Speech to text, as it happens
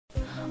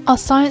Our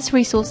science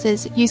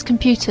resources use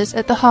computers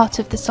at the heart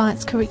of the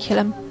science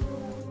curriculum.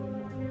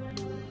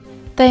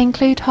 They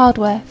include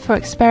hardware for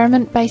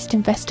experiment-based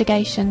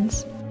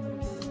investigations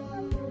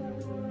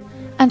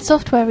and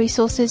software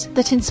resources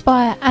that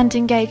inspire and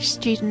engage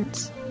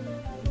students.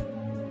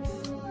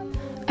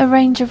 A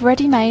range of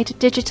ready-made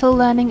digital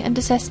learning and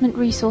assessment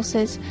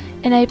resources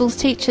enables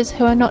teachers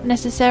who are not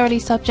necessarily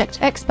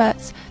subject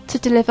experts to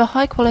deliver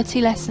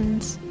high-quality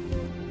lessons.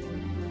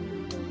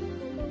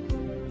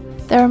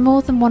 There are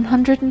more than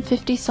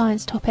 150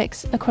 science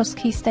topics across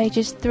key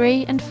stages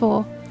 3 and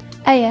 4,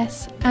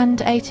 AS and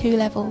A2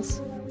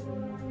 levels.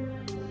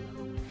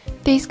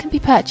 These can be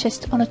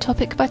purchased on a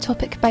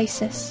topic-by-topic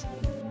basis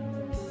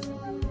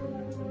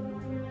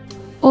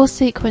or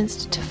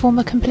sequenced to form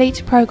a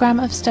complete programme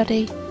of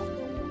study.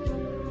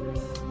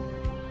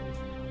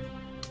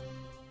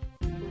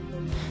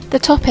 The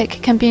topic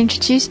can be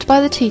introduced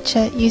by the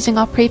teacher using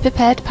our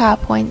pre-prepared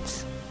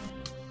PowerPoints.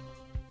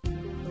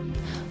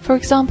 For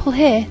example,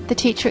 here the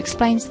teacher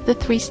explains the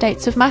 3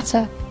 states of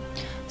matter: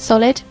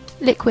 solid,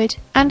 liquid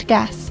and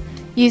gas,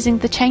 using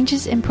the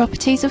Changes in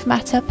Properties of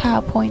Matter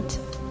PowerPoint.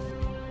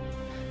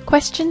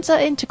 Questions are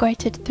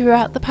integrated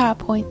throughout the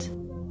PowerPoint.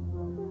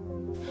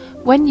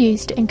 When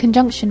used in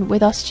conjunction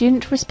with our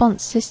student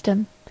response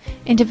system,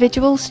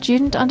 individual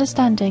student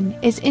understanding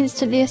is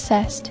instantly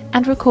assessed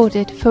and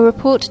recorded for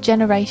report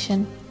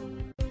generation.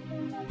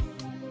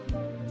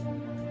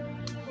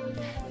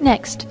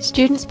 Next,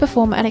 students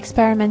perform an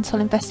experimental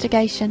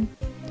investigation.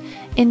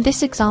 In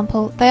this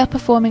example, they are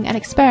performing an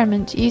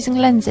experiment using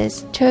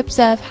lenses to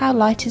observe how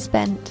light is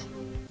bent.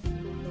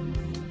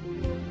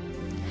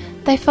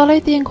 They follow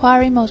the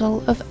inquiry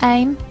model of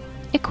aim,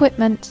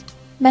 equipment,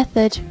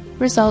 method,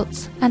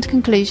 results and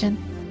conclusion.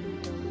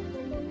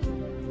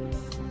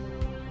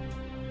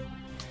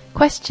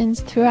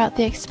 Questions throughout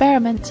the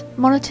experiment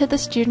monitor the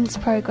students'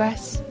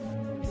 progress.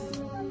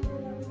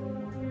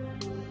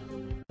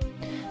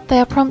 They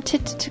are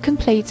prompted to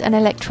complete an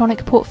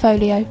electronic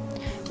portfolio,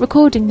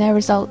 recording their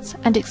results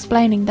and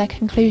explaining their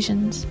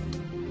conclusions.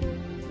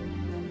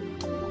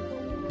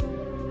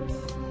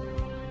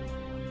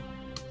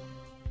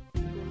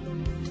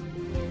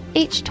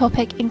 Each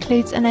topic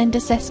includes an end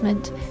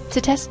assessment to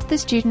test the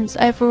students'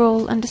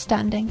 overall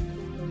understanding.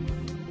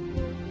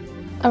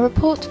 A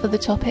report for the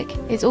topic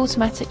is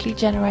automatically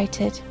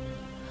generated.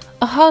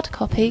 A hard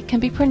copy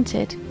can be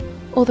printed,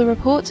 or the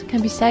report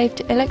can be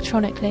saved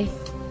electronically.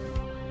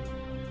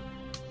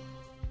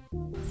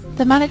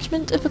 The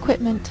management of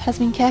equipment has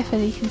been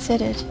carefully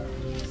considered.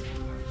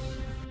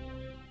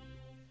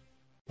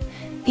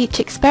 Each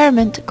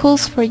experiment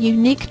calls for a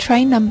unique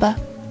train number.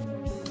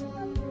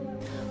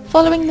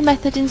 Following the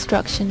method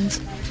instructions,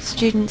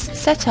 students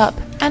set up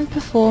and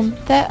perform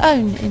their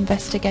own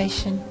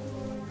investigation.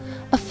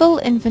 A full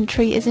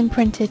inventory is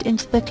imprinted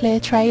into the clear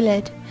tray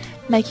lid,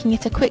 making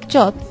it a quick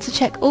job to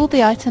check all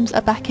the items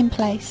are back in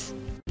place.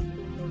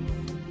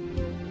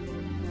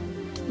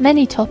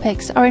 Many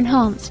topics are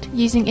enhanced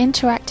using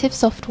interactive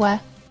software.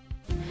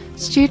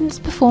 Students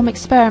perform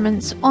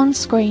experiments on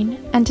screen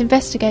and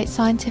investigate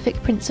scientific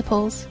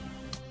principles.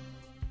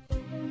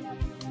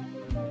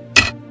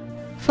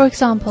 For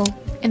example,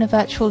 in a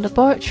virtual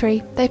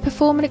laboratory, they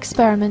perform an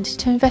experiment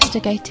to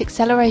investigate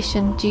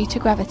acceleration due to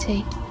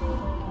gravity.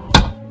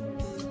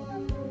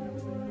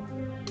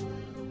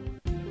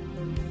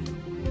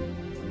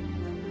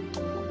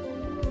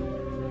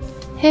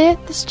 Here,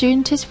 the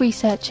student is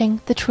researching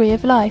the tree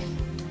of life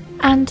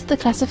and the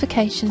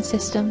classification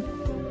system.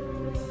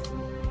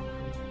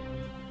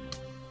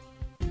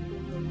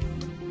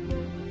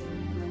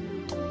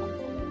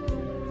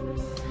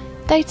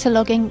 Data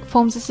logging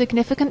forms a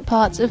significant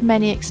part of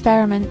many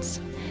experiments,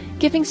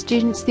 giving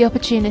students the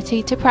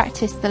opportunity to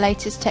practice the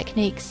latest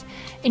techniques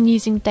in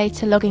using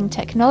data logging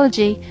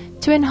technology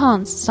to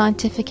enhance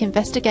scientific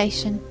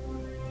investigation.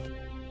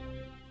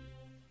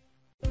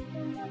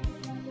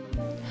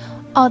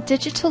 Our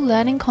digital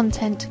learning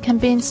content can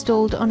be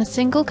installed on a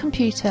single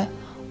computer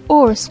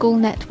or a school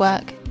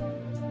network.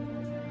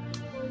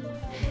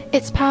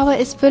 Its power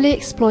is fully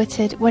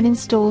exploited when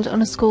installed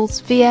on a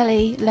school's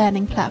VLE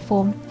learning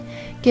platform,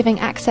 giving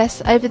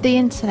access over the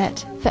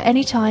internet for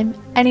anytime,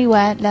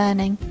 anywhere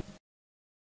learning.